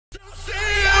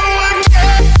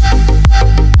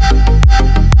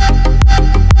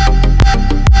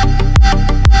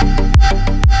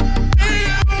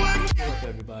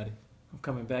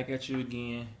back at you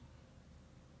again.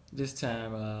 This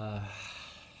time,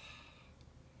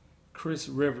 Chris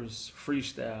Rivers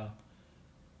Freestyle.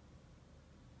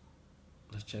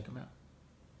 Let's check him out.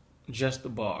 Just the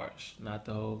bars, not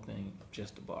the whole thing,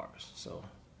 just the bars. So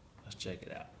let's check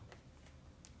it out.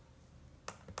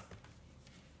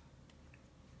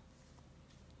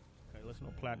 Listen,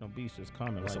 no platinum beast is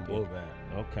coming. That's right some there. boom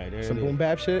bap. Okay, there Some it is. boom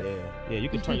bap shit? Yeah, you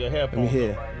can turn your headphones. Let me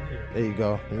hear. Right here. There you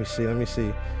go. Let me see. Let me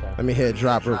see. Let me hear it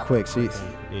drop real quick. See.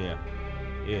 Yeah.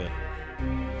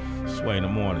 Sway in the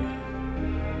morning.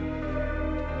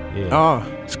 Yeah.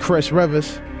 It's Chris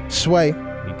Rivers. Sway.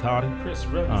 He caught him. Chris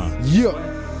Rivers.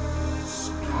 Yeah.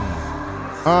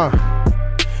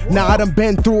 Now I done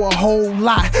been through a whole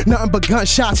lot. Nothing but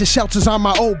gunshots and shelters on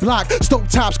my old block. Stove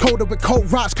tops coated with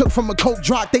cold rocks, cooked from a coke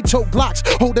drop. They tote Glocks,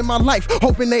 holding my life,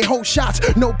 hoping they hold shots.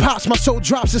 No pops, my soul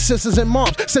drops to sisters and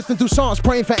moms. Sifting through songs,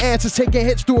 praying for answers, taking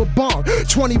hits through a bomb.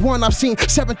 21, I've seen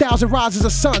 7,000 rises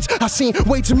of sons. I've seen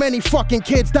way too many fucking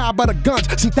kids die by the guns.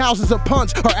 Seen thousands of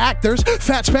punts or actors,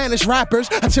 fat Spanish rappers.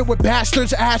 I chill with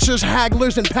bastards, ashers,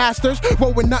 hagglers, and pastors.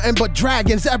 Roll with nothing but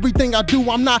dragons. Everything I do,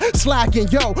 I'm not slacking.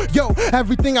 Yo,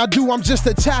 everything I do, I'm just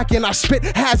attacking. I spit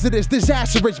hazardous,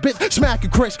 disastrous, bitch, smacking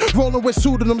Chris. Rolling with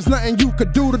pseudonyms, nothing you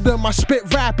could do to them. I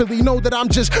spit rapidly, know that I'm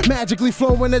just magically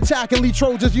flowing, attacking Lee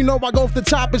Trojans. You know I go off the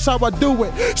top, it's how I do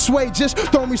it. Sway, just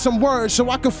throw me some words so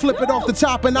I can flip it off the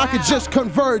top and I can just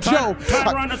converge. Yo,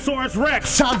 Tyrannosaurus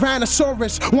Rex.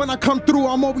 Tyrannosaurus. When I come through,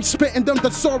 I'm always spitting them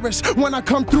thesaurus. When I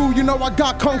come through, you know I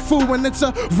got kung fu and it's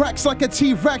a Rex like a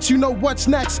T-Rex. You know what's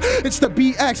next? It's the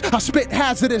BX. I spit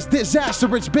hazardous,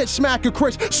 disastrous, bitch, smacking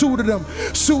Chris. Suited them.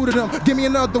 Give me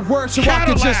another word so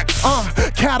Cadillacs. I can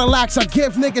just Cadillacs. I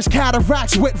give niggas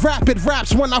cataracts with rapid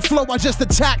raps. When I flow, I just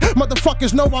attack.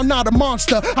 Motherfuckers know I'm not a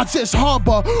monster. I just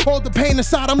harbor all the pain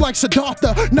inside. I'm like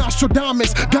Siddhartha,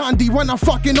 Nostradamus, Gandhi. When I'm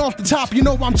fucking off the top, you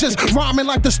know I'm just rhyming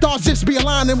like the stars just be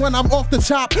aligning. When I'm off the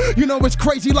top, you know it's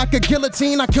crazy like a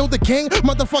guillotine. I killed the king.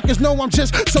 Motherfuckers know I'm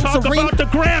just so Talk serene. about the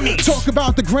Grammys. Talk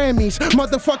about the Grammys.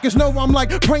 Motherfuckers know I'm like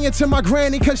praying to my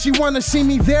granny cause she wanna see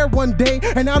me there one day.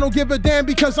 And I don't give a damn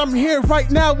because I'm here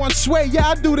right now on Sway. Yeah,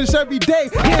 I do this every day.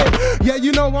 Yeah,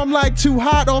 you know I'm like too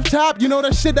hot off top. You know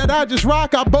that shit that I just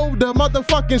rock. I boulder,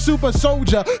 motherfucking super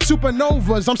soldier,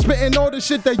 supernovas. I'm spitting all the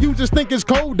shit that you just think is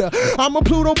colder. I'm a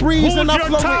Pluto breeze and I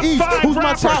flow with ease. Who's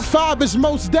my top 5? Is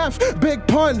Most Def, Big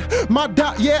Pun. My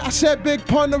dot, yeah, I said Big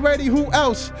Pun already. Who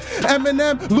else?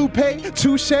 Eminem, Lupe,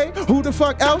 Touche. Who the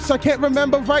fuck else? I can't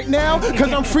remember right now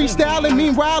cause I'm freestyling.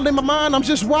 Meanwhile, in my mind, I'm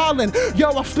just wildin'.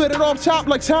 Yo, I split it off top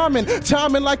like timing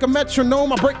like a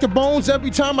metronome. I break the bones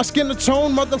every time I skin the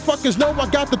tone. Motherfuckers know I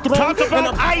got the throne. Talk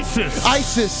about ISIS.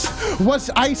 ISIS. What's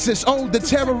ISIS? Oh, the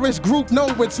terrorist group. No,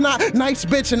 it's not. Nice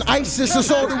bitch and ISIS is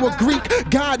all to a Greek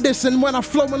goddess. And when I'm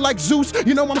flowing like Zeus,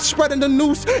 you know I'm spreading the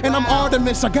noose. And I'm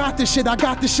Artemis. I got this shit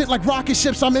like rocket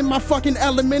ships. I'm in my fucking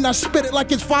element. I spit it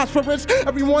like it's phosphorus.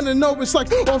 Everyone to know it's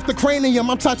like off the cranium.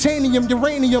 I'm titanium,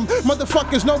 uranium.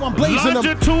 Motherfuckers know I'm blazing them.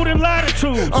 Longitude and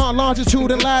latitude.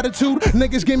 Longitude and latitude.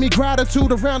 Niggas give me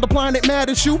gratitude around the planet mad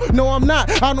at you. No, I'm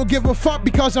not. I don't give a fuck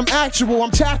because I'm actual.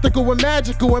 I'm tactical and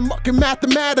magical and fucking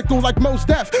mathematical like Most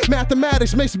Def.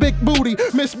 Mathematics, Miss Big Booty.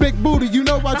 You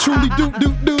know I truly do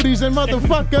duties. And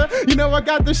motherfucker, you know I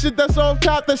got this shit that's off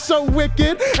top that's so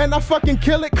wicked. And I fucking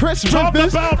kill it, Chris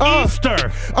Rivers. Talk about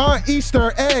Easter.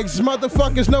 Easter eggs.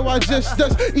 Motherfuckers know I just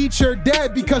eat your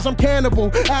dead because I'm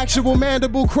cannibal. Actual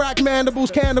mandible, crack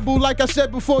mandibles, cannibal. Like I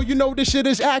said before, you know this shit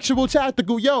is actual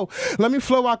tactical. Yo, let me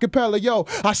flow acapella. Yo,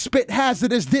 I spit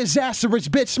hazardous, disastrous,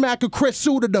 bitch smacker, Chris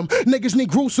suited them. Niggas need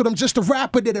grease with them just to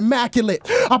rap with it immaculate.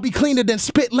 I'll be cleaner than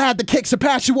spit lather kicks and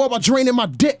pass you all by draining my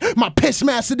dick. My piss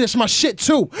master, this my shit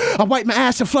too. I wipe my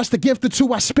ass and flush the gift or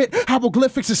two. I spit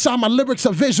hieroglyphics inside my lyrics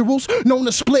are visuals. Known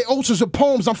to split ulcers of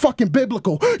poems, I'm fucking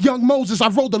biblical. Young Moses, I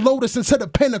rolled the lotus into the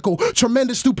pinnacle.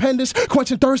 Tremendous, stupendous,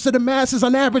 quenching thirst of the masses.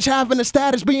 On average, having a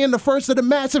status, being the first of the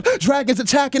massive. Dragons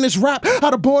attacking this rap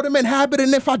out of boredom and habit.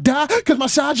 And if I die, cause my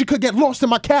Saji could get lost in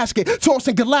my casket.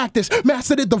 Tossing Galactus,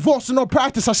 mastered it, divorce and no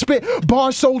practice. I spit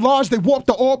bars so large they warp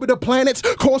the orbit of planets.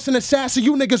 Coursing assassin,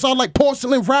 you niggas are like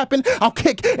porcelain rapping. I'll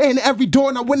kick in every door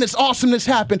and I win this awesomeness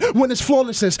happen. When it's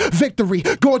flawlessness, victory,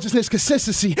 gorgeousness,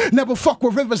 consistency. Never fuck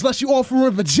with rivers unless you offer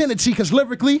a virginity. Cause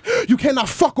lyrically, you cannot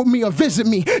fuck with me or visit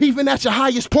me. Even at your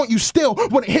highest point, you still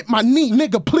wouldn't hit my knee,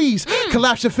 nigga, please.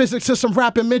 Collapse your physics to some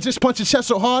rapping midgets, punch your chest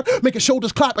so hard, make your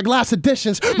shoulders clap like last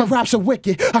editions. My raps are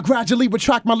wicked. I gradually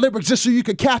retract my lyrics just so you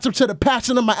could catch up to the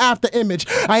passion of my after image.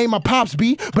 I ain't my pops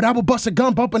beat, but I will bust a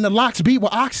gun bump in the locks beat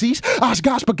with oxys.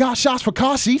 Oshgosh, but got shots for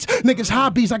car seats. Niggas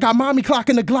hobbies, I got mommy clock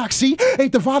in the Glock, see?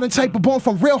 Ain't the violent type of born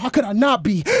from real, how could I not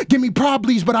be? Give me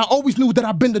problems, but I always knew that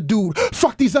I've been the dude.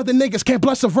 Fuck these other niggas, can't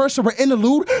bless a verse or an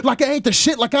interlude. Like I ain't the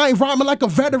shit, like I ain't rhyming like a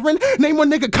veteran. Name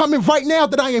one nigga coming right now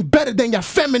that I ain't better than ya.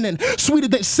 Feminine, sweeter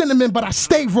than cinnamon, but I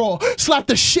stay raw. Slap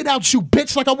the shit out you,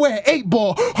 bitch, like I wear an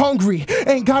 8-ball. Hungry,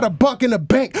 ain't got a buck in the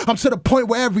bank. I'm to the point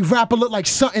where every rapper look like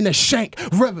something to shank.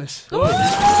 Rivers.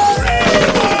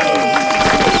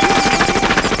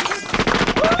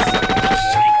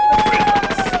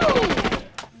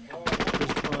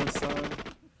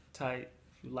 Tight.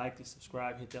 If you liked it,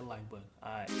 subscribe, hit that like button.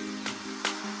 All right.